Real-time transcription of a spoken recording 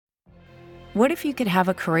What if you could have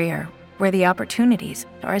a career where the opportunities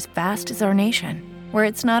are as vast as our nation, where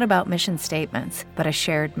it's not about mission statements, but a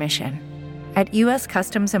shared mission? At U.S.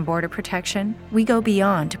 Customs and Border Protection, we go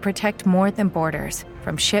beyond to protect more than borders.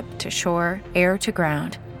 From ship to shore, air to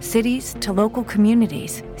ground, cities to local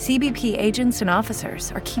communities, CBP agents and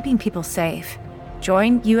officers are keeping people safe.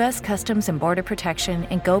 Join U.S. Customs and Border Protection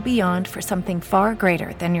and go beyond for something far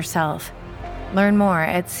greater than yourself. Learn more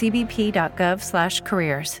at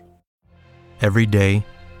cbp.gov/careers. Every day,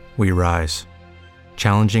 we rise,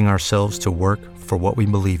 challenging ourselves to work for what we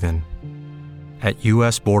believe in. At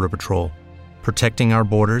U.S. Border Patrol, protecting our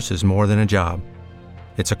borders is more than a job.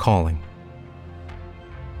 It's a calling.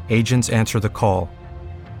 Agents answer the call,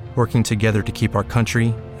 working together to keep our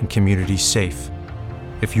country and communities safe.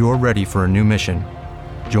 If you're ready for a new mission,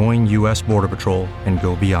 join U.S. Border Patrol and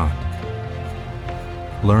go beyond.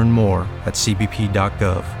 Learn more at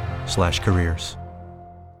cbp.gov/careers.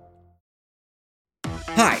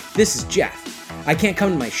 Hi, this is Jeff. I can't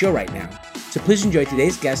come to my show right now, so please enjoy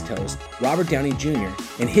today's guest host, Robert Downey Jr.,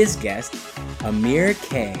 and his guest, Amir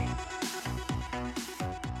K.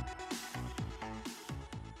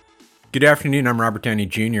 Good afternoon, I'm Robert Downey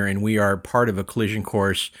Jr., and we are part of a collision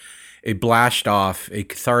course, a blast off, a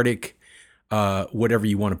cathartic, whatever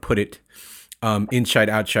you want to put it, inside,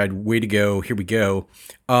 outside, way to go, here we go.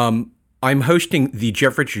 I'm hosting the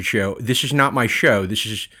Jeff Richards Show. This is not my show. This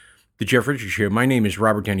is the Jeff Richards Show. My name is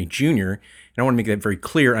Robert Downey Jr., and I want to make that very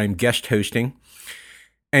clear. I'm guest hosting.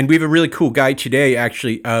 And we have a really cool guy today,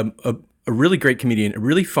 actually, a really great comedian, a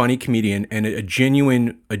really funny comedian, and a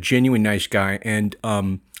genuine nice guy. And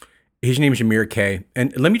his name is Amir K.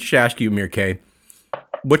 And let me just ask you, Amir K.,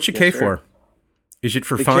 what's the K for? Is it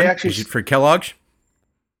for fun? Is it for Kellogg's?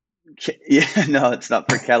 Yeah, no, it's not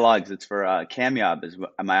for Kellogg's. It's for Kamyab is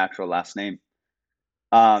my actual last name.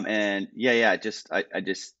 And I just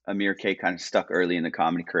Amir K kind of stuck early in the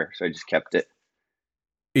comedy career, so I just kept it.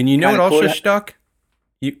 And you know Kinda what also cool. stuck?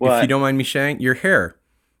 If you don't mind me saying, your hair.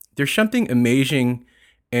 There's something amazing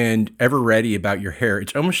and ever ready about your hair.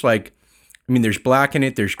 It's almost like, there's black in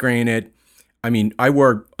it, there's gray in it. I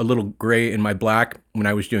wore a little gray in my black when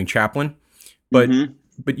I was doing Chaplin, but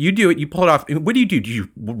you do it, you pull it off. What do? Do you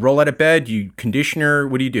roll out of bed? Do you conditioner?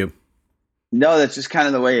 What do you do? No, that's just kind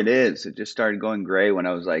of the way it is. It just started going gray when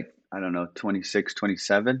I was like, 26,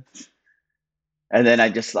 27. And then I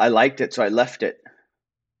liked it, so I left it,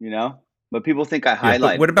 But people think I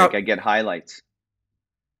highlight. What about, like I get highlights.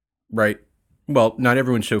 Right. Well, not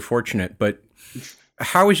everyone's so fortunate, but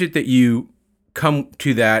how is it that you come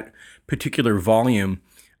to that particular volume?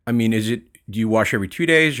 Do you wash every 2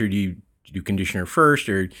 days, or do you do conditioner first?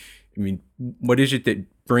 Or, what is it that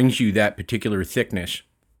brings you that particular thickness?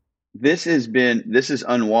 This is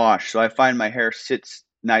unwashed. So I find my hair sits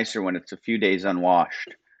nicer when it's a few days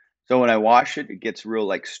unwashed. So when I wash it, it gets real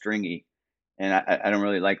like stringy, and I don't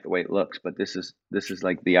really like the way it looks. But this is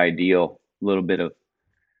like the ideal little bit of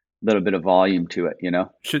volume to it,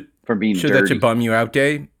 for being dirty. So that's a bum you out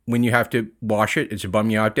day when you have to wash it. It's a bum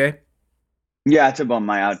you out day. Yeah, it's a bum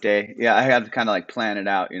my out day. Yeah, I have to kind of like plan it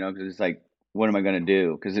out, because it's like, what am I going to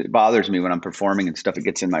do? Because it bothers me when I'm performing and stuff. It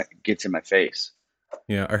gets in my face.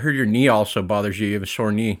 Yeah, I heard your knee also bothers you. You have a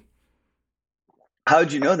sore knee.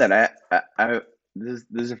 How'd you know that? This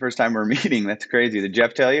is the first time we're meeting. That's crazy. Did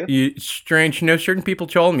Jeff tell you? It's strange. Certain people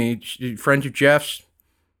told me. Friends of Jeff's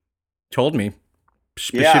told me.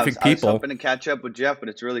 Specific people. I was hoping to catch up with Jeff, but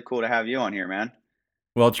it's really cool to have you on here, man.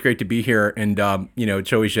 Well, it's great to be here, and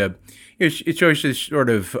it's always it's always this sort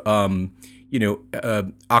of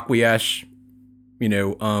acquiesce,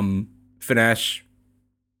 finesse.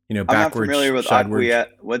 I'm backwards, not familiar with sidewards. acquiesce.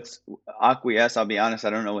 What's acquiesce? I'll be honest, I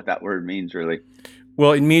don't know what that word means really.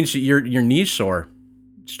 Well, it means that your knee's sore.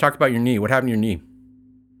 Let's talk about your knee. What happened to your knee?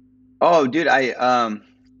 Oh, dude, I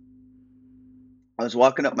was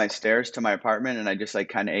walking up my stairs to my apartment, and I just like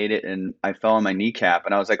kind of ate it, and I fell on my kneecap,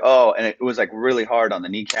 and I was like, oh, and it was like really hard on the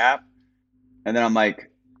kneecap, and then I'm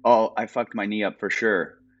like, oh, I fucked my knee up for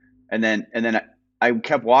sure, and then I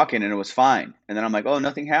kept walking, and it was fine, and then I'm like, oh,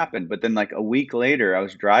 nothing happened, but then like a week later, I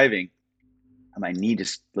was driving, and my knee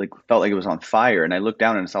just like felt like it was on fire, and I looked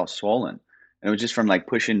down, and it's all swollen, and it was just from like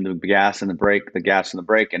pushing the gas and the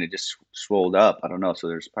brake, and it just swelled up. I don't know, so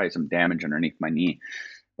there's probably some damage underneath my knee.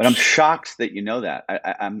 But I'm shocked that you know that.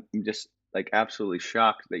 I'm just like absolutely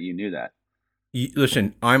shocked that you knew that.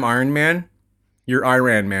 Listen, I'm Iron Man. You're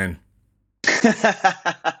Iran Man.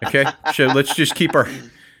 Okay, so let's just keep our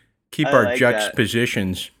like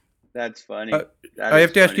juxtapositions. That's funny. I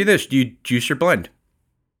have to ask you this: do you juice or blend?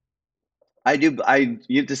 I do.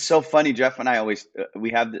 It's so funny. Jeff and I always we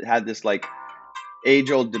had this like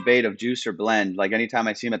age-old debate of juice or blend. Like anytime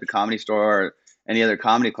I see him at the Comedy Store or any other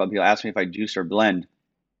comedy club, he'll ask me if I juice or blend.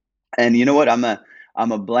 And you know what? I'm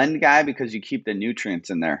a blend guy because you keep the nutrients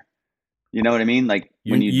in there. You know what I mean? Like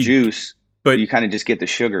when you juice, but you kind of just get the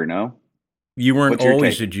sugar, no? You weren't What's your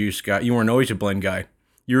always take? a juice guy. You weren't always a blend guy.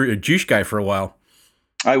 You were a juice guy for a while.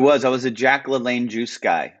 I was a Jack LaLanne juice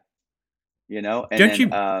guy, you know? And Don't then, you?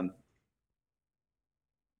 go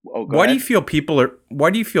Why do ahead. you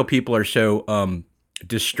feel people are so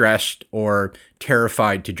distressed or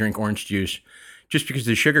terrified to drink orange juice just because of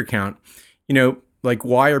the sugar count? You know, like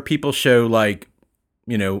why are people so like,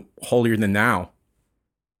 you know, holier than thou?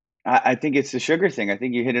 I think it's the sugar thing. I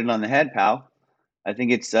think you hit it on the head, pal. I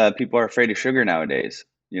think it's people are afraid of sugar nowadays,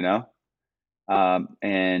 you know?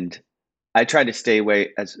 And I try to stay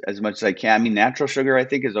away as much as I can. I mean, natural sugar I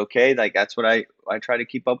think is okay. Like that's what I try to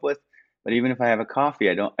keep up with. But even if I have a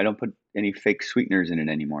coffee, I don't put any fake sweeteners in it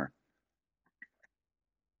anymore.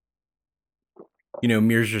 You know,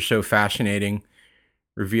 mirrors are so fascinating,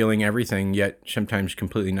 revealing everything, yet sometimes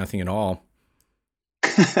completely nothing at all.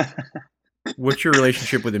 What's your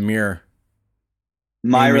relationship with a mirror?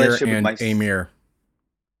 My A mirror relationship with and a mirror.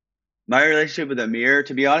 my relationship with a mirror,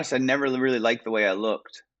 to be honest, I never really liked the way I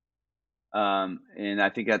looked. And I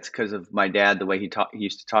think that's because of my dad, the way he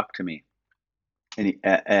used to talk to me. And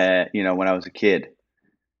you know, when I was a kid,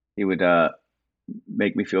 he would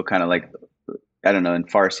make me feel kind of like, I don't know, in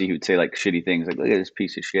Farsi, he would say like shitty things like, look at this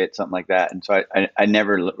piece of shit, something like that. And so I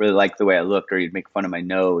never really liked the way I looked, or he'd make fun of my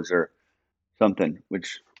nose or something,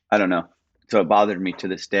 which I don't know. So it bothered me to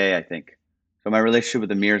this day, I think. So my relationship with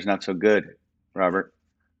the mirror is not so good, Robert.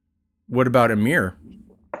 What about a mirror?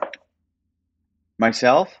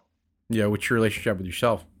 Myself, Yeah, what's your relationship with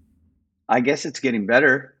yourself? I guess it's getting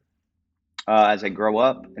better as I grow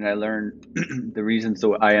up and I learn the reasons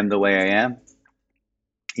I am the way I am.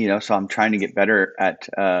 You know, so I'm trying to get better at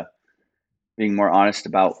being more honest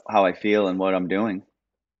about how I feel and what I'm doing.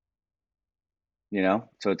 You know,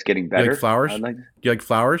 so it's getting Do you like better. flowers? I'd like. Do you like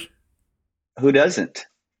flowers? Who doesn't?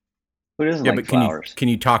 Who doesn't Yeah, like but flowers? can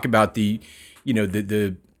you talk about the, you know,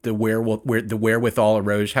 the wherewithal a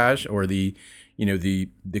rose has, or the, you know, the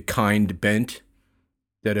kind bent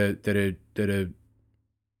that a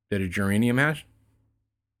geranium has?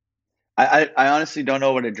 I honestly don't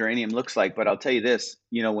know what a geranium looks like, but I'll tell you this.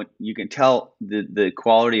 You know, when you can tell the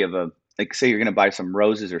quality of a, like, say you're going to buy some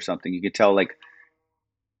roses or something, you can tell, like,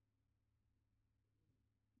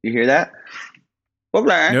 you hear that?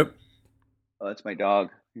 Blah. Nope. Oh, that's my dog.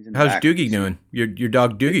 He's in the How's back. You Doogie see? doing? Your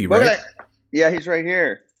dog Doogie, Blah. right? Yeah, he's right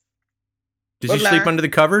here. Does he sleep Blah. under the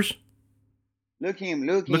covers? Look him.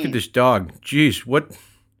 Look Look at him. this dog. Jeez, what?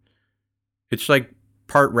 It's like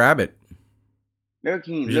part rabbit. Look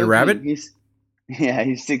him. Is it a Look him. rabbit?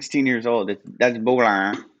 He's 16 years old. That's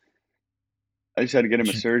Blah. I just had to get him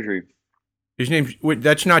a His surgery. name's, wait,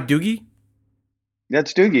 that's not Doogie?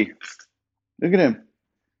 That's Doogie. Look at him.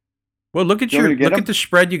 Well, look at You want me to get look him? at the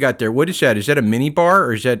spread you got there. What is that? Is that a mini bar,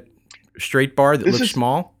 or is that a straight bar that This looks is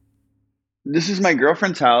small? This is my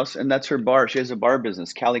girlfriend's house, and that's her bar. She has a bar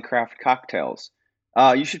business, Cali Craft Cocktails.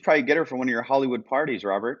 You should probably get her for one of your Hollywood parties,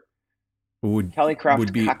 Robert. Would Cali would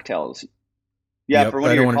Craft be Cocktails. Yeah, for Yep. one I of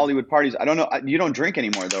don't your want to. Hollywood parties. I don't know. You don't drink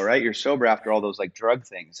anymore, though, right? You're sober after all those like drug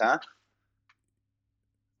things, huh?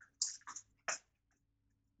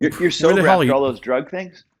 You're Where the sober hell are after you? all those drug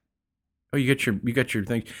things? Oh, you got your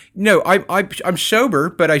thing. No, I'm sober,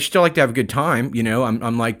 but I still like to have a good time. You know,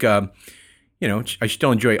 I'm like, you know, I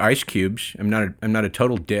still enjoy ice cubes. I'm not a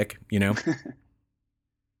total dick. You know, So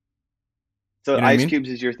you know what I ice mean? cubes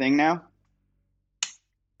is your thing now?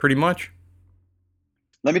 Pretty much.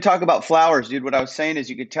 Let me talk about flowers, dude. What I was saying is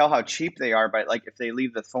you could tell how cheap they are by like if they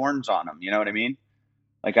leave the thorns on them. You know what I mean?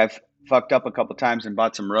 Like I've fucked up a couple times and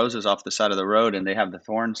bought some roses off the side of the road, and they have the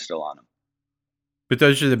thorns still on them. But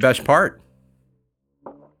those are the best part.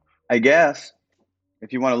 I guess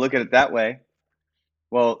if you want to look at it that way.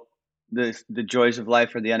 Well, the joys of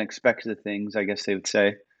life are the unexpected things, I guess they would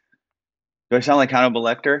say. Do I sound like Hannibal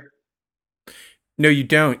Lecter? No, you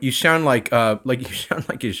don't. You sound like you sound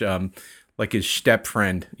like his step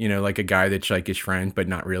friend. You know, like a guy that's like his friend, but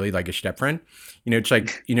not really like a step friend. You know, it's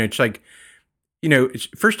like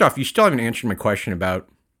first off, you still haven't answered my question about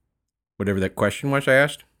whatever that question was I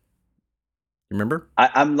asked. Remember?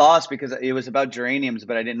 I'm lost because it was about geraniums,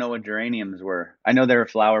 but I didn't know what geraniums were. I know they're a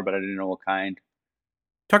flower, but I didn't know what kind.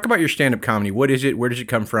 Talk about your stand-up comedy. What is it? Where does it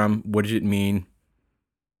come from? What does it mean?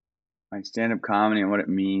 My stand-up comedy and what it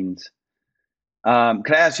means. Can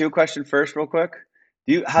I ask you a question first, real quick?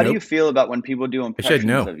 How do you Nope. feel about when people do I said impressions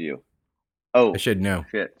no. of you? I Oh, said no.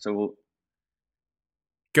 shit. So,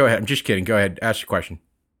 Go ahead. I'm just kidding. Go ahead. Ask the question.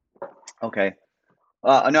 okay.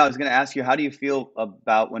 No, I was going to ask you, how do you feel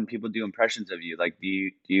about when people do impressions of you? Like, do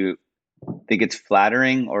you think it's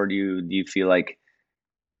flattering, or do you feel like,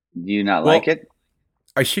 do you not like Well, it?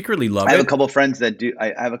 I secretly I love have a it. couple friends that do.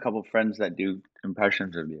 I have a couple friends that do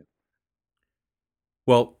impressions of you.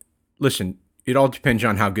 Well, listen, it all depends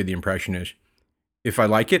on how good the impression is. If I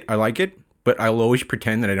like it, I like it, but I'll always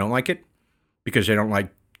pretend that I don't like it because I don't like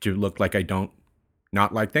to look like I don't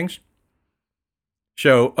not like things.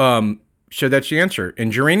 So that's the answer.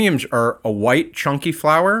 And geraniums are a white, chunky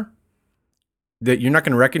flower that you're not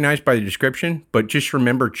going to recognize by the description, but just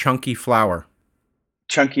remember chunky flower.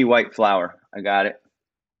 Chunky white flower. I got it.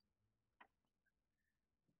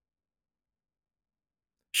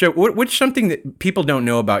 So what's something that people don't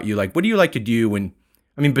know about you? Like, what do you like to do when,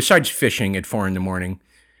 I mean, besides fishing at 4 a.m?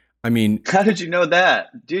 I mean, How did you know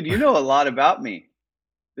that, dude? You know a lot about me.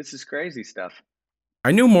 This is crazy stuff.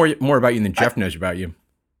 I know more about you than I Jeff knows about you.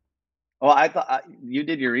 Well, I thought you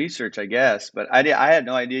did your research, I guess, but I had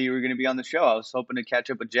no idea you were going to be on the show. I was hoping to catch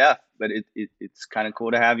up with Jeff, but it's kind of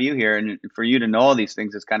cool to have you here, and for you to know all these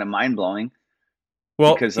things is kind of mind blowing.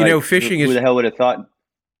 Well, Because like, fishing who is the hell would have thought?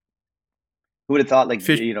 Who would have thought, like,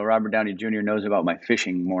 fish. Robert Downey Jr. knows about my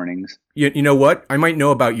fishing mornings? You know what? I might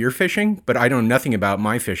know about your fishing, but I know nothing about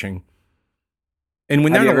my fishing. And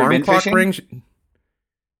when Have that you ever alarm been clock fishing? rings,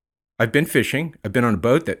 I've been fishing. I've been on a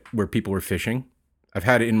boat where people were fishing. I've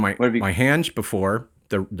had it in What have you? my hands before,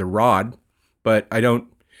 the rod, but I don't.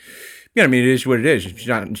 I mean, it is what it is. It's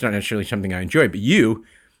not necessarily something I enjoy. But you,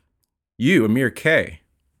 Amir K,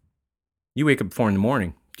 you wake up at 4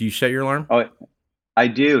 a.m. Do you set your alarm? Oh, I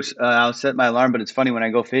do. I'll set my alarm, but it's funny when I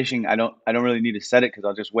go fishing, I don't really need to set it because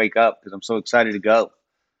I'll just wake up because I'm so excited to go.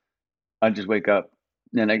 I just wake up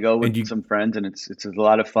and I go And with you, some friends, and it's a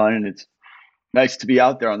lot of fun, and it's nice to be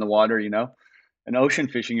out there on the water, you know. And ocean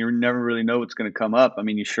fishing, you never really know what's going to come up. I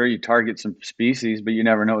mean, you target some species, but you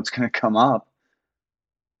never know what's going to come up.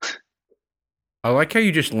 I like how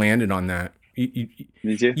you just landed on that.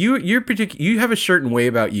 Me too. You're particular. You have a certain way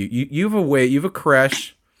about you. You have a way. You have a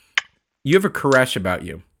caress. You have a caress about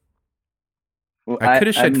you. Well, I could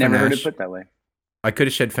have I've said never heard it finesse. put that way. I could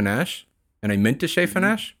have said finesse, and I meant to say Hmm.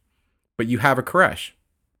 finesse, but you have a caress.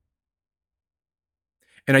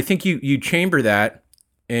 And I think you chamber that,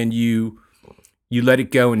 and you let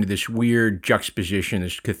it go into this weird juxtaposition,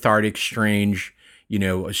 this cathartic, strange,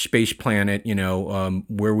 a space planet.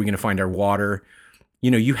 Where are we going to find our water?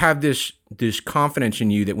 You have this confidence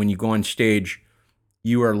in you that when you go on stage,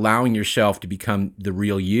 you are allowing yourself to become the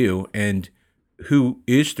real you. And who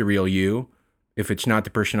is the real you if it's not the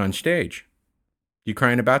person on stage? You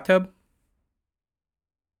cry in a bathtub?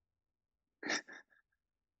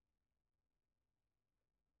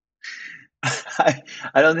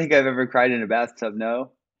 I don't think I've ever cried in a bathtub.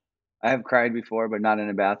 No, I have cried before, but not in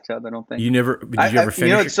a bathtub. I don't think. You never? Did you ever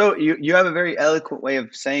finish It's it? so you have a very eloquent way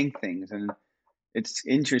of saying things, and it's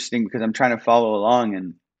interesting because I'm trying to follow along,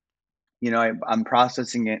 and I'm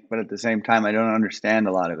processing it, but at the same time, I don't understand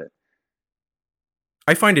a lot of it.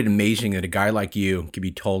 I find it amazing that a guy like you can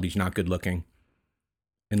be told he's not good looking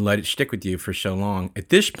and let it stick with you for so long. At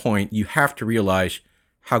this point, you have to realize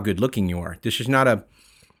how good looking you are. This is not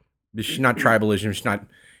tribalism. It's not,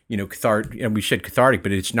 cathartic. And we said cathartic,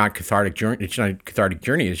 but it's not cathartic journey. It's not a cathartic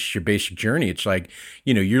journey. It's your basic journey. It's like,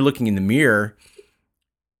 you're looking in the mirror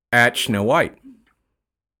at Snow White.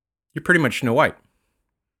 You're pretty much Snow White.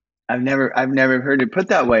 I've never heard it put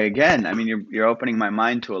that way. Again, I mean, you're opening my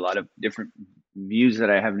mind to a lot of different views that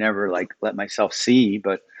I have never like let myself see,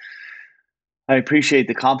 but I appreciate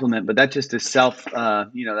the compliment. But that just is self,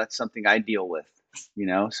 that's something I deal with,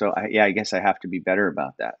 So I guess I have to be better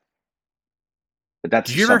about that. But that's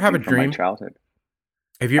Did just you ever have a something from my dream? childhood.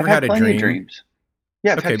 Have you I've ever had had a plenty of dream? dreams.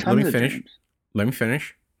 Yeah, I've Okay, had but let me tons of finish. dreams. Let me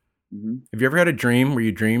finish. Hmm. Have you ever had a dream where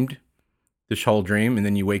you dreamed this whole dream and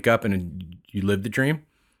then you wake up and you live the dream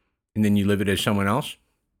and then you live it as someone else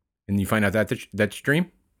and you find out that's a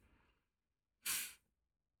dream?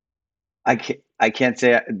 I can't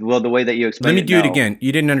say, well, the way that you Let explained me it, do it no. again.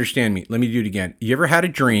 You didn't understand me. Let me do it again. You ever had a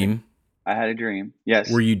Okay. dream I had a dream.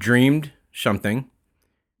 where Yes. you dreamed something,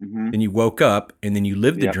 Hmm. then you woke up and then you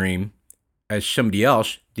lived the Yep. dream as somebody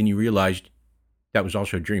else, then you realized that was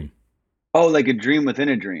also a dream. Oh, like a dream within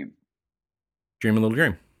a dream. Dream a little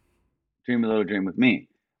dream. Dream a little dream with me.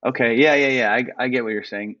 Okay. Yeah, yeah, yeah. I get what you're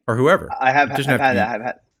saying. Or whoever. I have It doesn't I've have to had that.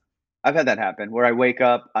 be. I've had that happen where I wake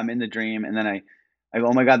up, I'm in the dream, and then I go,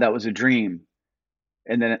 oh my God, that was a dream.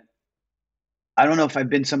 And then I don't know if I've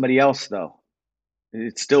been somebody else though.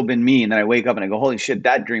 It's still been me. And then I wake up and I go, holy shit,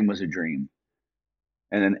 that dream was a dream.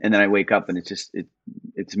 And then I wake up and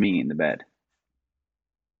it's me in the bed.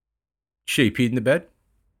 Shit, you peed in the bed?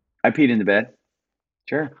 I peed in the bed.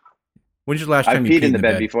 Sure. When's the last I've time you peed peed in in the the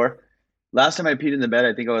bed bed? before. Last time I peed in the bed,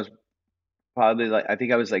 I think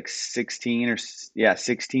I was like 16 or yeah,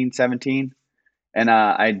 16, 17. And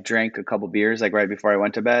I drank a couple beers like right before I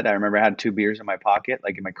went to bed. I remember I had 2 beers in my pocket,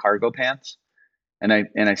 like in my cargo pants, and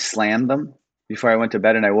I slammed them before I went to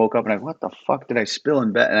bed. And I woke up and what the fuck did I spill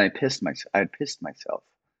in bed? And I had pissed myself.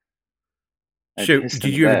 I had So, pissed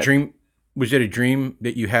in did the you have a bed. dream? Was it a dream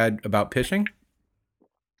that you had about pissing?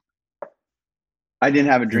 I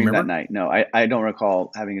didn't have a Do you dream that remember? night. No, I don't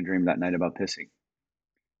recall having a dream that night about pissing.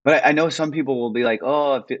 But I know some people will be like,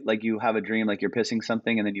 oh, like you have a dream like you're pissing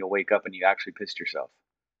something, and then you'll wake up and you actually pissed yourself.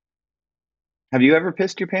 Have you ever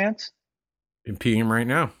pissed your pants? I'm peeing right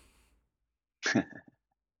now. I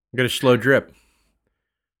got a slow drip.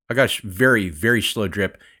 I got a very, very slow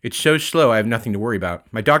drip. It's so slow, I have nothing to worry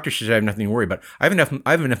about. My doctor says I have nothing to worry about. I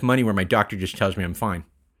have enough money where my doctor just tells me I'm fine.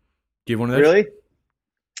 Do you have one of those? Really?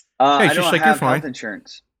 Yeah, I it's just don't like you're have health fine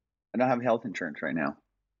insurance. I don't have health insurance right now.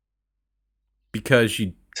 because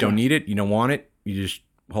you don't So need it, you don't want it, you just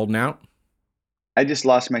holding out. I just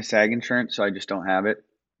lost my SAG insurance, so I just don't have it.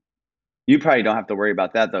 You probably don't have to worry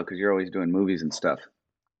about that though, because you're always doing movies and stuff,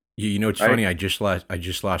 You know, it's right? funny. I just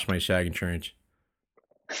lost my SAG insurance.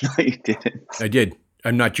 No, you didn't. I did.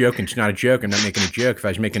 I'm not joking. It's not a joke. I'm not making a joke. If I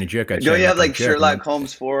was making a joke, I'd say Don't I'm you have making a like joke. I'm not. Sherlock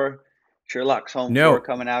Holmes 4 No,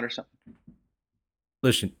 coming out or something?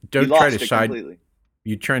 listen. You Don't try to lost it side. completely.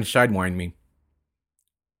 You're trying to sidewind me.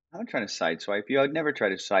 I'm trying to sideswipe you. I'd never try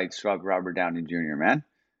to sideswipe Robert Downey Jr., man.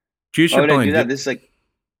 Juice Why or would I do blend? that? This is like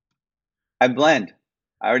I blend.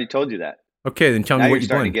 I already told you that. Okay, then tell Now me you're what you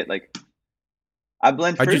starting to blend. get like I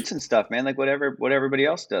blend I just fruits and stuff, man. Like what everybody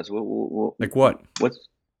else does. like what? What's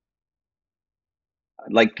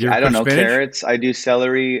like You ever I don't cook know, spinach? carrots. I do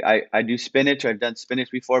celery. I do spinach. I've done spinach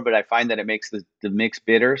before, but I find that it makes the mix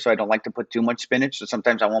bitter, so I don't like to put too much spinach. So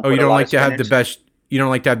sometimes I won't Oh, you put a don't lot of like to have the spinach. best. You don't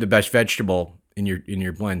like to have the best vegetable in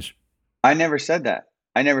your blends. I never said that.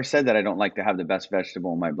 I never said that I don't like to have the best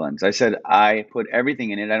vegetable in my blends. I said I put everything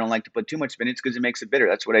in it. I don't like to put too much spinach because it makes it bitter.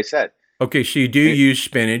 That's what I said. Okay, so you do It, use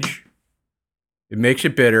spinach. It makes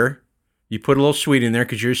it bitter. You put a little sweet in there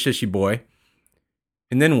because you're a sissy boy.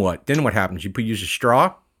 And then what? Then what happens? Use a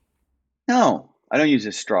straw. no, I don't use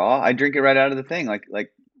a straw. I drink it right out of the thing, like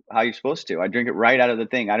how you're supposed to. I drink it right out of the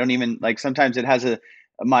thing. I don't even like. Sometimes it has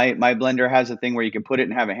my blender has a thing where you can put it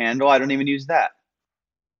and have a handle. I don't even use that.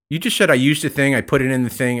 You just said I used the thing. I put it in the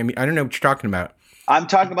thing. I mean, I don't know what you're talking about. I'm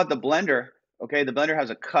talking about the blender. Okay, the blender has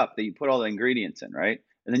a cup that you put all the ingredients in, right?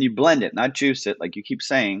 And then you blend it, not juice it, like you keep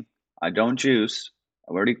saying. I don't juice.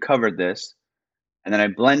 I've already covered this. And then I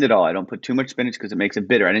blend it all. I don't put too much spinach because it makes it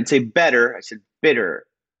bitter. I didn't say better. I said bitter.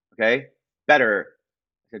 Okay, better.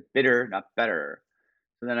 I said bitter, not better.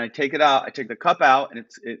 So then I take it out. I take the cup out, and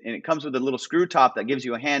it comes with a little screw top that gives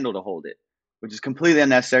you a handle to hold it, which is completely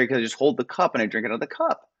unnecessary because I just hold the cup and I drink it out of the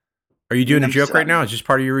cup. Are you And then doing a joke right now? Is this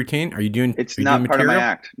part of your routine? it's Are you doing not part of my material?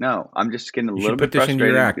 act. No, I'm just getting a You little should put bit this into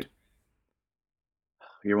your frustrated because act.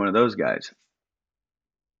 you're one of those guys.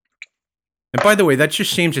 And by the way, that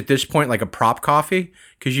just seems at this point like a prop coffee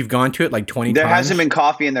because you've gone to it like 20 There hasn't times. been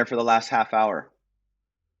coffee in there for the last half hour.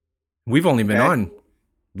 We've only been Okay, on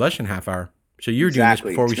less than half hour. So you were doing this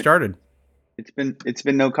exactly. before we started. It's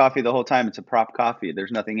been no coffee the whole time. It's a prop coffee.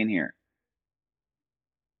 There's nothing in here.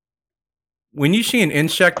 When you see an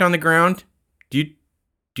insect on the ground, do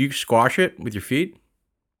you squash it with your feet?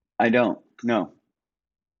 I don't. No,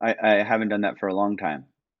 I haven't done that for a long time.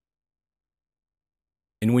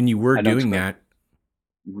 And when you were I don't doing squash. that,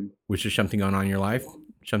 Mhm. was there something going on in your life?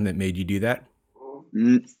 Something that made you do that?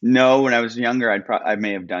 No, when I was younger, I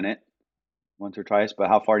may have done it once or twice. But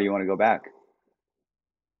how far do you want to go back?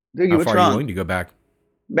 Doogie, How what's far are you wrong? willing to go back?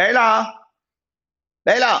 Bela,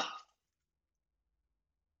 Bela.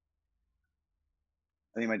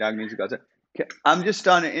 I think my dog needs to go outside. Okay, I'm just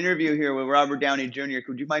on an interview here with Robert Downey Jr.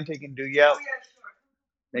 Would you mind taking Doogie out?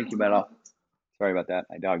 Thank you, Bela. Sorry about that.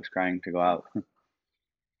 My dog's crying to go out.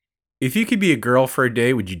 If you could be a girl for a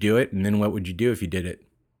day, would you do it? And then what would you do if you did it?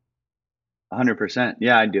 100%.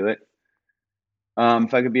 Yeah, I'd do it.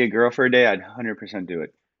 If I could be a girl for a day, I'd 100% do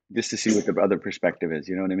it, just to see what the other perspective is.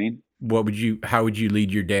 You know what I mean? How would you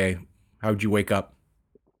lead your day? How would you wake up?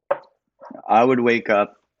 I would wake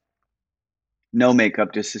up, no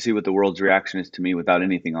makeup, just to see what the world's reaction is to me without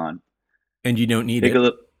anything on. And you don't need Take a it.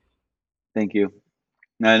 little, thank you.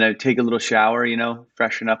 And I'd take a little shower,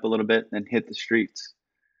 freshen up a little bit, and hit the streets.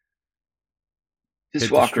 Just Hit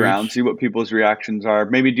the walk around, streets. see what people's reactions are.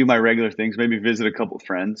 Maybe do my regular things. Maybe visit a couple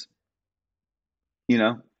friends. You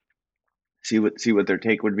know, see what their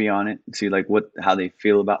take would be on it. See like how they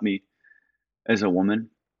feel about me as a woman,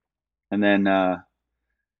 and then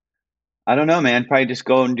I don't know, man. Probably just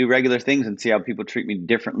go and do regular things and see how people treat me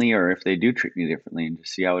differently, or if they do treat me differently, and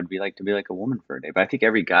just see how it'd be like to be like a woman for a day. But I think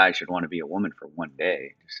every guy should want to be a woman for one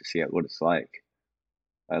day just to see what it's like.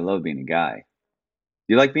 I love being a guy.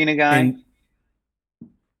 You like being a guy? And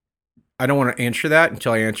I don't want to answer that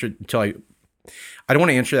until I don't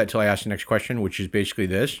want to answer that until I ask the next question, which is basically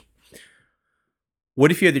this.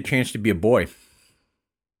 What if you had the chance to be a boy?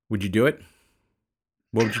 Would you do it?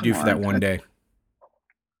 What would you do for that one day?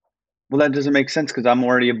 Well, that doesn't make sense because I'm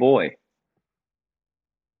already a boy.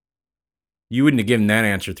 You wouldn't have given that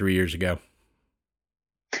answer 3 years ago.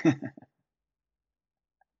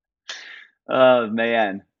 Oh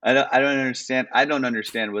man, I don't understand. I don't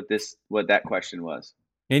understand what that question was.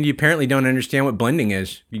 And you apparently don't understand what blending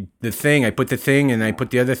is. The thing, I put the thing and I put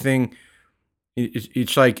the other thing.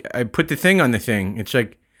 It's like I put the thing on the thing. It's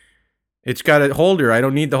like it's got a holder. I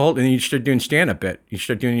don't need the holder. And then you start doing stand-up bit. You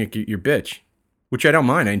start doing your bitch, which I don't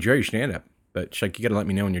mind. I enjoy your stand-up, but it's like you got to let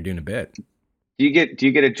me know when you're doing a bit. Do you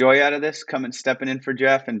get a joy out of this? Stepping in for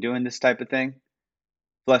Jeff and doing this type of thing,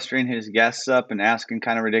 flustering his guests up and asking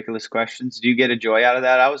kind of ridiculous questions. Do you get a joy out of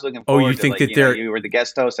that? I was looking forward. You think that you were the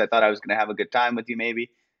guest host. I thought I was going to have a good time with you, maybe.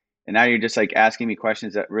 And now you're just like asking me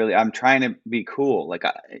questions that really, I'm trying to be cool. Like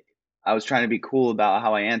I was trying to be cool about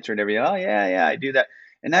how I answered everything. Oh yeah, I do that.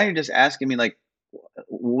 And now you're just asking me like,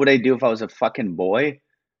 what would I do if I was a fucking boy?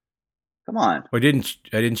 Come on. Well, I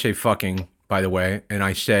didn't say fucking, by the way. And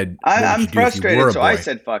I said, I'm frustrated. So I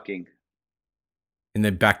said fucking. And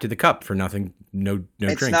then back to the cup for nothing. No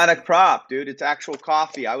drink. It's not a prop, dude. It's actual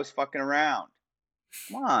coffee. I was fucking around.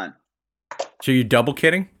 Come on. So you're double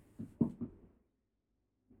kidding?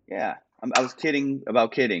 Yeah. I was kidding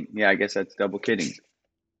about kidding. Yeah, I guess that's double kidding.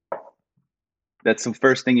 That's the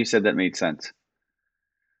first thing you said that made sense.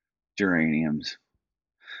 Geraniums.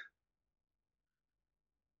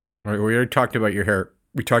 All right, we already talked about your hair.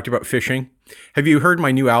 We talked about fishing. Have you heard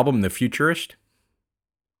my new album, The Futurist?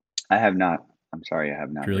 I have not. I'm sorry, I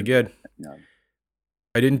have not. It's really good. No.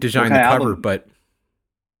 I didn't design the cover, album? but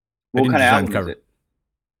what kind of album is it?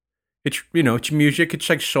 It's it's music. It's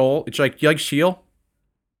like soul. It's like, you like Seal?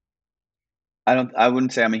 I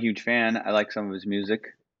wouldn't say I'm a huge fan. I like some of his music.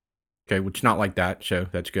 Okay, well, it's not like that, so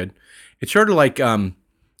that's good. It's sort of like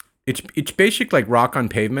it's basic like Rock on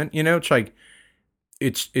Pavement. It's like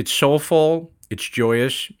it's soulful. It's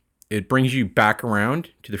joyous. It brings you back around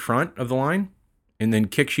to the front of the line, and then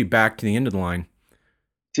kicks you back to the end of the line.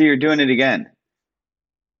 See, you're doing it again.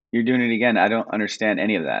 You're doing it again. I don't understand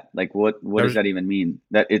any of that. Like, what does that even mean?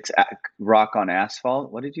 That it's rock on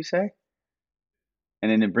asphalt? What did you say? And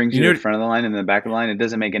then it brings you to the front of the line and then the back of the line. It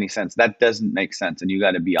doesn't make any sense. That doesn't make sense. And you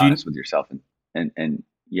got to be honest with yourself, and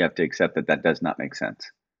you have to accept that does not make sense.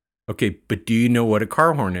 Okay, but do you know what a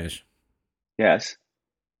car horn is? Yes.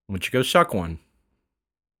 Why don't you go suck one?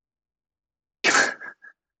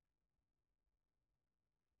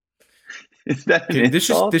 Is that an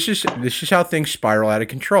insult? This is how things spiral out of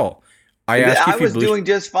control. I was doing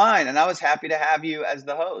just fine, and I was happy to have you as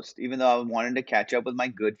the host, even though I wanted to catch up with my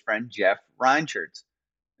good friend Jeff Reinschertz.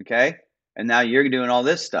 Okay, and now you're doing all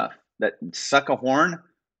this stuff. That suck a horn.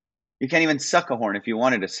 You can't even suck a horn if you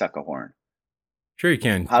wanted to suck a horn. Sure, you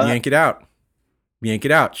can. Yank it out. Yank it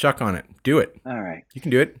out. Suck on it. Do it. All right. You can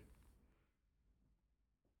do it.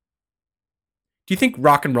 Do you think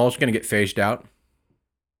rock and roll is going to get phased out?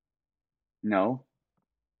 No.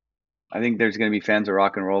 I think there's going to be fans of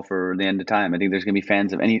rock and roll for the end of time. I think there's going to be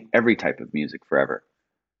fans of every type of music forever.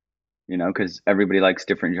 Because everybody likes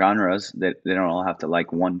different genres. That they don't all have to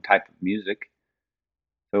like one type of music.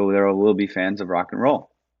 So there will be fans of rock and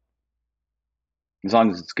roll. As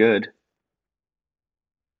long as it's good.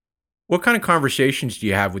 What kind of conversations do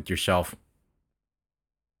you have with yourself?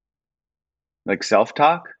 Like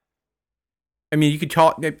self-talk? I mean, you could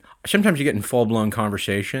talk. Sometimes you get in full-blown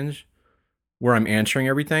conversations where I'm answering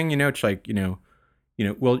everything. It's like,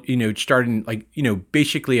 it started like,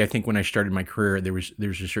 basically I think when I started my career, there was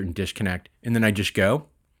a certain disconnect, and then I just go,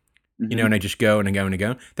 and I just go and I go and I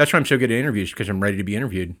go. That's why I'm so good at interviews, because I'm ready to be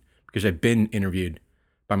interviewed, because I've been interviewed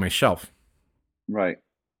by myself. Right.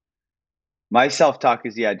 My self-talk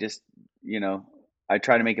is, just, I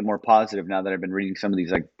try to make it more positive now that I've been reading some of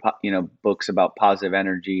these, like, books about positive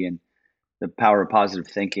energy and the power of positive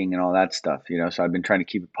thinking and all that stuff, so I've been trying to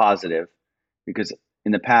keep it positive, because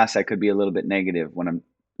in the past I could be a little bit negative when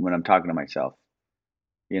I'm talking to myself,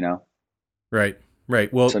 Right.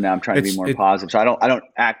 Well, so now I'm trying to be more positive. So I don't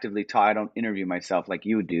actively talk. I don't interview myself like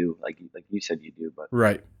you do, like you said you do, but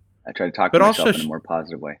right. I try to talk to myself in a more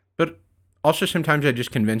positive way. But also sometimes I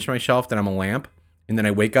just convince myself that I'm a lamp, and then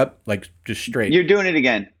I wake up like just straight. You're doing it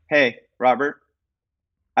again. Hey, Robert,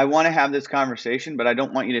 I want to have this conversation, but I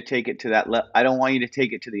don't want you to take it to that I don't want you to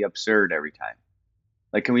take it to the absurd every time.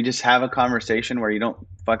 Like, can we just have a conversation where you don't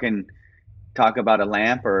fucking talk about a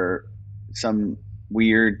lamp or some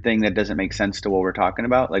weird thing that doesn't make sense to what we're talking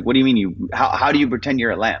about? Like, what do you mean how do you pretend you're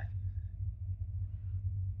a lamp?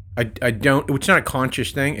 I don't. It's not a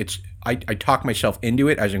conscious thing. It's I talk myself into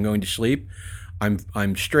it as I'm going to sleep.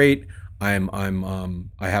 I'm straight. I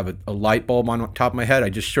have a light bulb on top of my head. I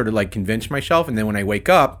just sort of like convince myself, and then when I wake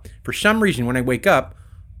up, for some reason, when I wake up,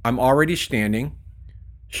 I'm already standing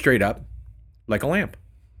straight up like a lamp.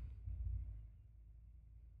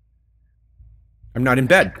 I'm not in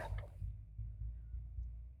bed.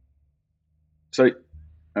 So,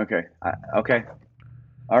 okay, okay,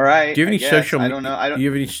 all right. Do you have any social? I don't know. Do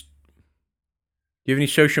you have any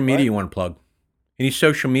social media you want to plug? Any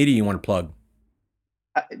social media you want to plug?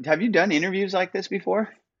 Have you done interviews like this before?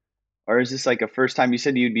 Or is this like a first time? You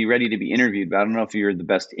said you'd be ready to be interviewed, but I don't know if you're the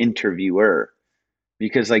best interviewer,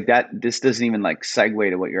 because like that, this doesn't even like segue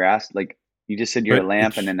to what you're asked. Like, you just said you're a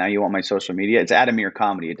lamp, and then now you want my social media. It's at Amir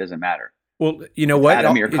Comedy. It doesn't matter. Well, you know It's what? at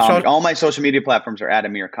Amir Comedy. All my social media platforms are at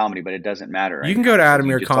Amir Comedy, but it doesn't matter. Right? You can go to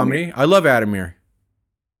Amir Comedy. I love Amir.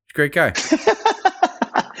 He's a great guy.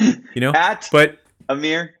 You know, but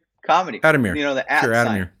Amir Comedy. Amir. You know, the at sign.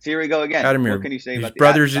 Amir. So here we go again. Amir. What can you say about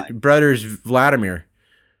the brothers Vladimir?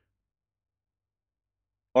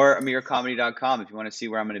 Or AmirComedy.com if you want to see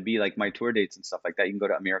where I'm going to be, like my tour dates and stuff like that. You can go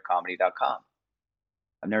to AmirComedy.com.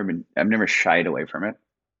 I've never shied away from it.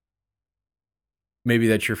 Maybe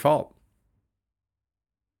that's your fault.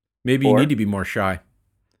 Maybe you need to be more shy.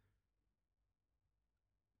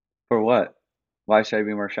 For what? Why should I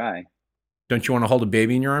be more shy? Don't you want to hold a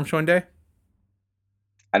baby in your arms one day?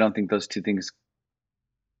 I don't think those two things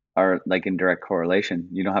are like in direct correlation.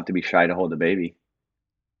 You don't have to be shy to hold a baby.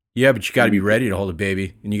 Yeah, but you got to be ready to hold a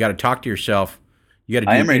baby, and you got to talk to yourself. You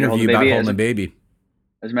got to do an interview about holding a baby.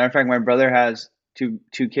 As a matter of fact, my brother has two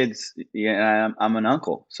kids, and I'm an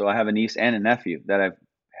uncle, so I have a niece and a nephew that I've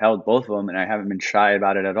held both of them, and I haven't been shy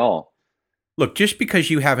about it at all. Look, just because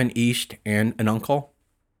you have an East and an uncle.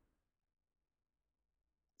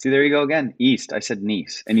 See, there you go again. East. I said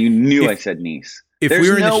niece, and you knew I said niece.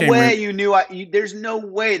 There's no way you knew. There's no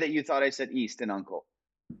way that you thought I said East and uncle.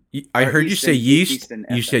 I heard you say yeast.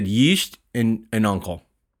 You said yeast and uncle,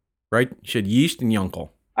 right? You said yeast and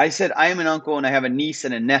uncle. I said I am an uncle and I have a niece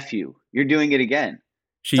and a nephew. You're doing it again.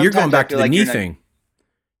 See, you're going back to the knee thing.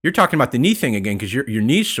 You're talking about the knee thing again because your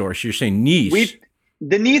knee source. You're saying niece.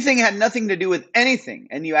 The knee thing had nothing to do with anything,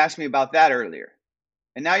 and you asked me about that earlier.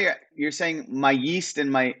 And now you're saying my yeast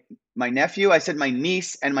and my nephew. I said my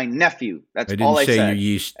niece and my nephew. That's all I said. I didn't say your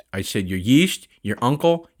yeast. I said your yeast, your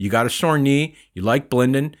uncle. You got a sore knee. You like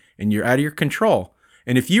blending, and you're out of your control.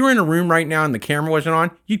 And if you were in a room right now and the camera wasn't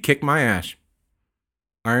on, you'd kick my ass.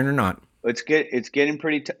 Iron or not. It's getting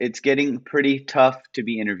pretty tough to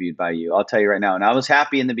be interviewed by you. I'll tell you right now. And I was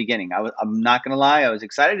happy in the beginning. I'm not gonna lie. I was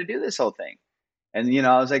excited to do this whole thing. And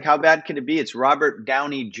I was like, how bad could it be? It's Robert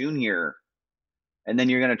Downey Jr. And then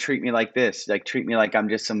you're going to treat me like this, like treat me like I'm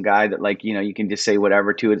just some guy that like, you can just say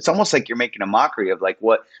whatever to it. It's almost like you're making a mockery of like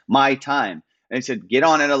what my time. And he said, get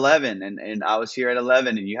on at 11. And I was here at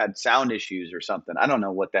 11 and you had sound issues or something. I don't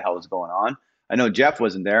know what the hell was going on. I know Jeff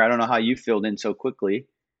wasn't there. I don't know how you filled in so quickly.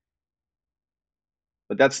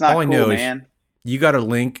 But that's not cool, man. You got a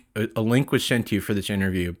link. A link was sent to you for this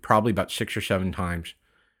interview probably about 6 or 7 times.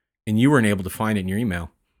 And you weren't able to find it in your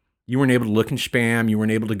email. You weren't able to look in spam. You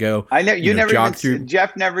weren't able to go. I know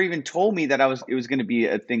Jeff never even told me that it was going to be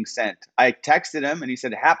a thing sent. I texted him and he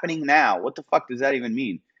said, happening now. What the fuck does that even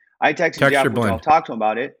mean? I texted Jeff, I'll talk to him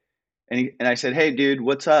about it. And I said, hey dude,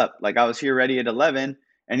 what's up? Like I was here ready at 11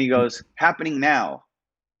 and he goes, happening now.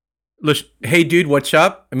 Listen, hey dude, what's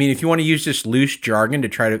up? I mean, if you want to use this loose jargon to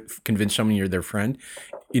try to convince someone you're their friend,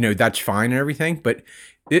 that's fine and everything. But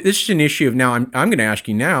this is an issue of now, I'm going to ask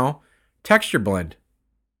you now, text or blend?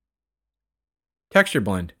 Text or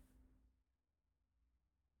blend?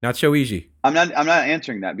 Not so easy. I'm not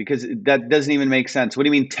answering that because that doesn't even make sense. What do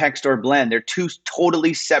you mean text or blend? They're two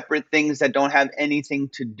totally separate things that don't have anything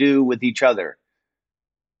to do with each other.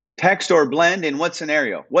 Text or blend in what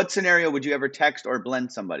scenario? What scenario would you ever text or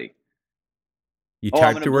blend somebody? You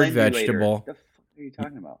type the word vegetable. What the fuck are you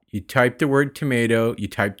talking about? You type the word tomato. You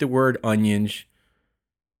type the word onions.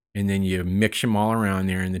 And then you mix them all around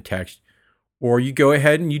there in the text. Or you go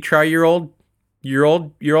ahead and you try your old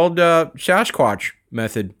Sasquatch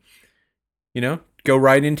method. Go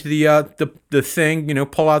right into the thing.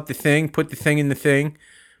 Pull out the thing, put the thing in the thing.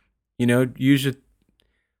 Use it.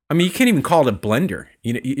 I mean, you can't even call it a blender.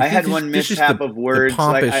 I had one mishap of words.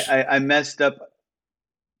 Like I messed up.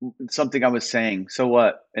 something I was saying. So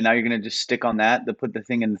what? And now you're gonna just stick on that to put the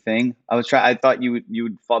thing in the thing. I thought you would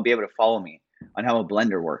be able to follow me on how a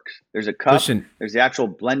blender works. There's a cup. Listen, There's the actual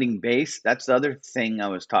blending base. That's the other thing I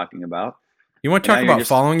was talking about. you want to And talk now you're about just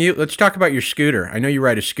following you? Let's talk about your scooter. I know you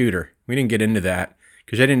ride a scooter. We didn't get into that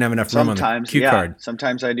because I didn't have enough room on the sometimes, cue yeah. card.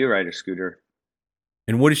 Sometimes I do ride a scooter.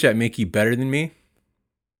 And what does that make you better than me?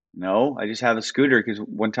 No, I just have a scooter because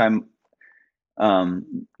one time,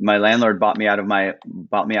 my landlord bought me out of my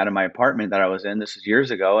apartment that I was in. This is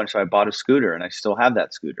years ago, and so I bought a scooter, and I still have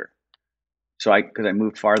that scooter. So because I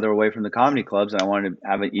moved farther away from the comedy clubs, and I wanted to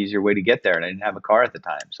have an easier way to get there, and I didn't have a car at the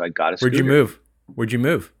time, so I got a scooter. Where'd you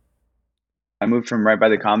move? I moved from right by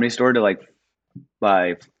the Comedy Store to like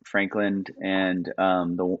by Franklin and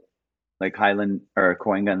the like Highland or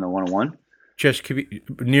Coinga and the 101. Just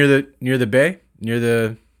near the bay, is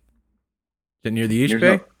it near the East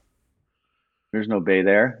Bay? There's no bay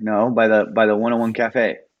there. No, by the 101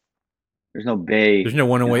 Cafe. There's no bay. There's no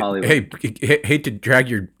 101. Hey, hate to drag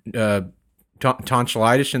your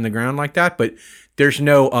tonsillitis in the ground like that, but there's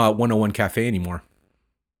no 101 Cafe anymore.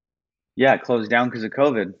 Yeah, it closed down because of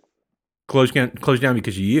COVID. Closed down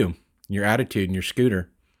because of you, your attitude, and your scooter.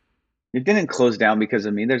 It didn't close down because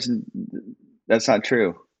of me. That's not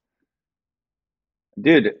true.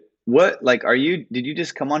 Dude, what, like, did you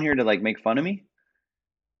just come on here to like make fun of me?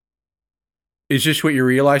 Is this what you're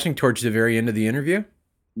realizing towards the very end of the interview?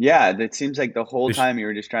 Yeah, it seems like the whole time you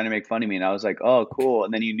were just trying to make fun of me, and I was like, oh, cool.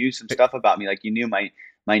 And then you knew some stuff about me, like you knew my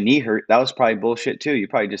knee hurt. That was probably bullshit too. You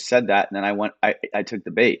probably just said that, and then I took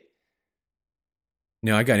the bait.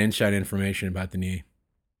 No, I got inside information about the knee.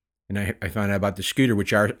 And I found out about the scooter,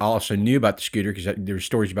 which I also knew about the scooter because there were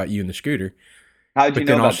stories about you and the scooter. How did you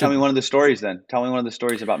know about? Tell me one of the stories then. Tell me one of the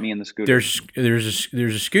stories about me and the scooter. There's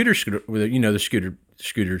a scooter with the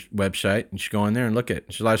scooter's website. You should go on there and look at it.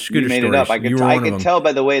 There's a lot of scooter stories. You made it up. I could tell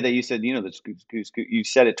by the way that you said, the scooter. You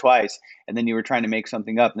said it twice, and then you were trying to make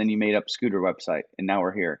something up, and then you made up scooter website, and now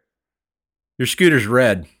we're here. Your scooter's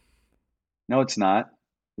red. No, it's not.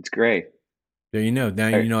 It's gray. There you know. Now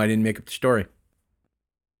you know I didn't make up the story.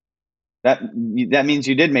 That means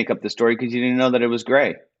you did make up the story because you didn't know that it was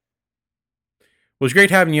gray. Well, it's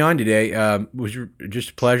great having you on today. It was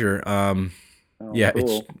just a pleasure. Yeah,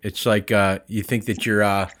 cool. It's like you think that you're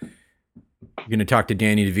going to talk to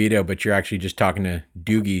Danny DeVito, but you're actually just talking to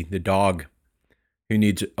Doogie, the dog, who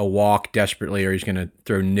needs a walk desperately, or he's going to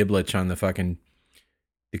throw niblets on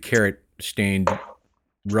the carrot-stained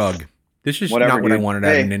rug. This is not what I wanted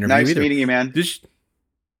out of an interview nice either. Nice meeting you, man.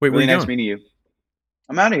 Really nice meeting you.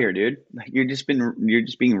 I'm out of here, dude. You're just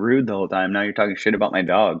being rude the whole time. Now you're talking shit about my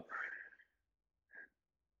dog.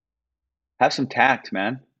 Have some tact,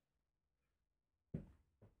 man.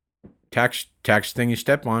 Tax thing you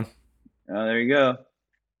step on. Oh, there you go.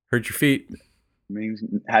 Hurt your feet.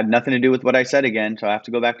 Had nothing to do with what I said again, so I have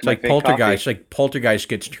to go back to my fake poltergeist. It's coffee. like poltergeist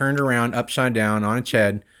gets turned around upside down on its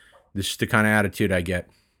head. This is the kind of attitude I get.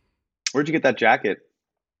 Where'd you get that jacket?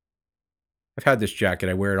 I've had this jacket.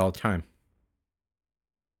 I wear it all the time.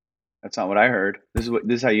 That's not what I heard. This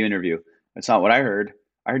is how you interview. That's not what I heard.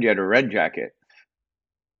 I heard you had a red jacket.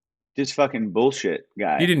 Just fucking bullshit,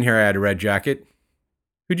 guy. You didn't hear I had a red jacket.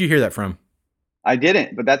 Who'd you hear that from? I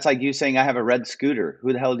didn't, but that's like you saying I have a red scooter.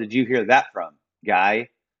 Who the hell did you hear that from, guy?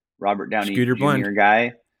 Robert Downey Scooter Jr. Blend.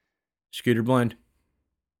 Guy? Scooter Blend.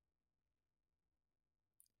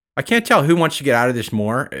 I can't tell who wants to get out of this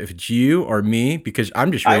more, if it's you or me, because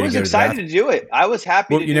I'm just ready to go to the bathroom. I was excited to do it. I was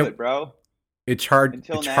happy to do it, bro. It's hard.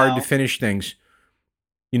 It's hard to finish things.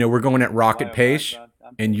 We're going at rocket pace,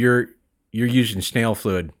 and you're using snail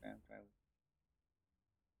fluid.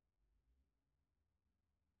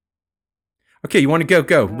 Okay, you want to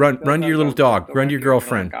go. Run to your little dog. Run to your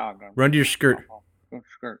girlfriend. Run to your skirt.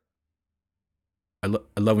 I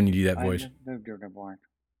love when you do that voice. A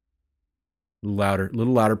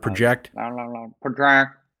little louder. Project.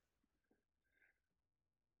 Project.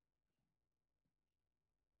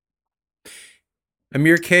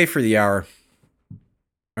 Amir K for the hour.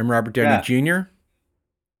 I'm Robert Downey Jr.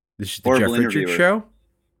 This is the Jeff Richards Show.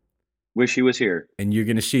 Wish he was here. And you're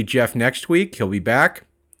going to see Jeff next week. He'll be back.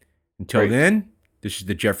 Until then, this is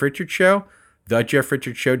the Jeff Richards Show,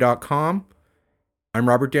 thejeffrichardshow.com. I'm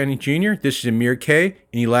Robert Downey Jr. This is Amir K.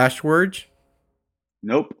 Any last words?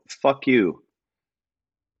 Nope. Fuck you.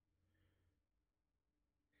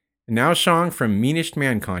 And now a song from Meanest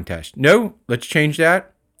Man Contest. No, let's change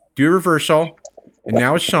that. Do a reversal. And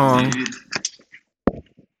now a song.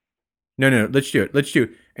 No, let's do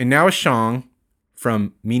it. And now a song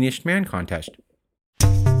from Meanest Man Contest.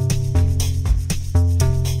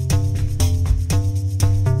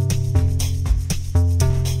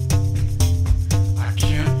 I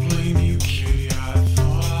can't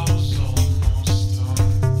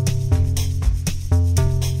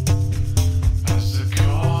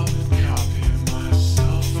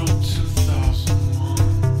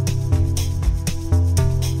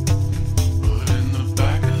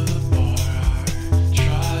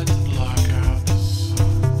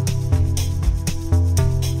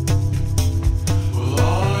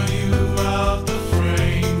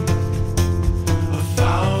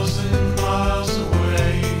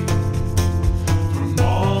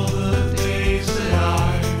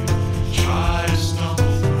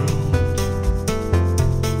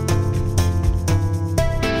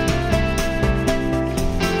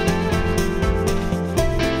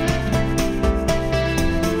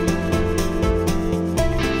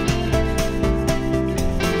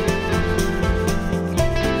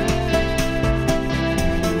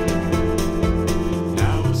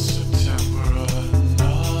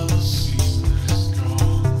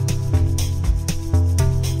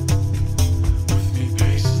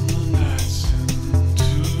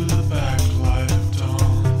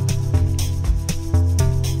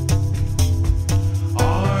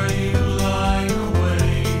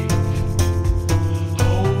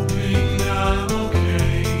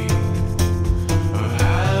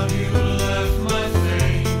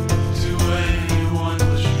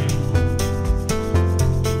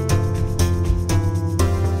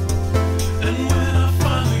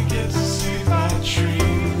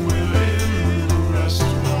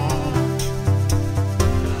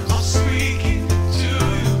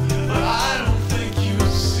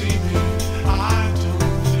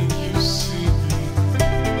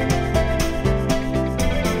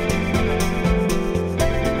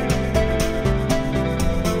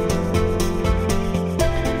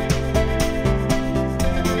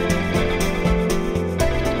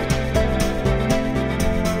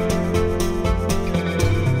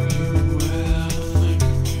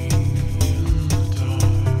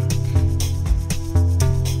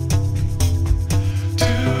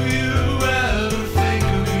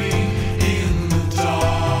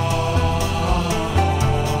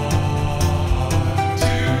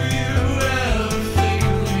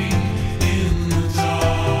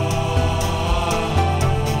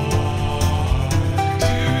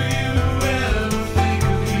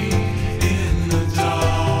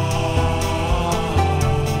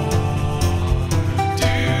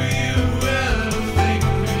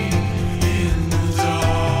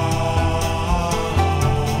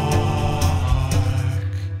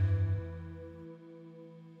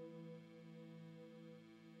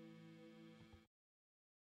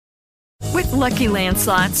Lucky Land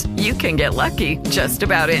Slots, you can get lucky just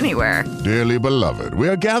about anywhere. Dearly beloved, we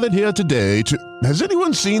are gathered here today to... Has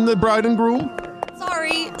anyone seen the bride and groom?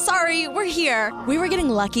 Sorry, we're here. We were getting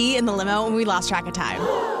lucky in the limo and we lost track of time.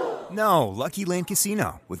 No, Lucky Land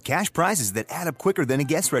Casino, with cash prizes that add up quicker than a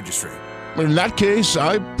guest registry. In that case,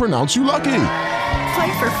 I pronounce you lucky.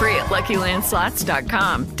 Play for free at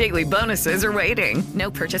LuckyLandSlots.com. Daily bonuses are waiting.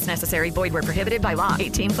 No purchase necessary. Void where prohibited by law.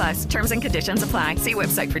 18+. Terms and conditions apply. See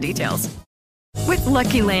website for details. With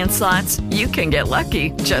Lucky Land Slots, you can get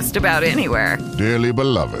lucky just about anywhere. Dearly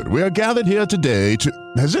beloved, we are gathered here today to...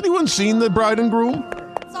 Has anyone seen the bride and groom?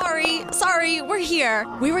 Sorry, we're here.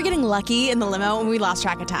 We were getting lucky in the limo and we lost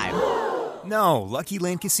track of time. No, Lucky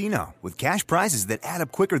Land Casino, with cash prizes that add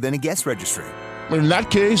up quicker than a guest registry. In that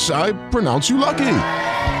case, I pronounce you lucky.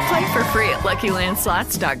 Play for free at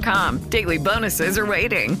LuckyLandSlots.com. Daily bonuses are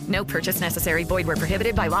waiting. No purchase necessary. Void where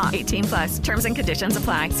prohibited by law. 18+. Terms and conditions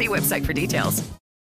apply. See website for details.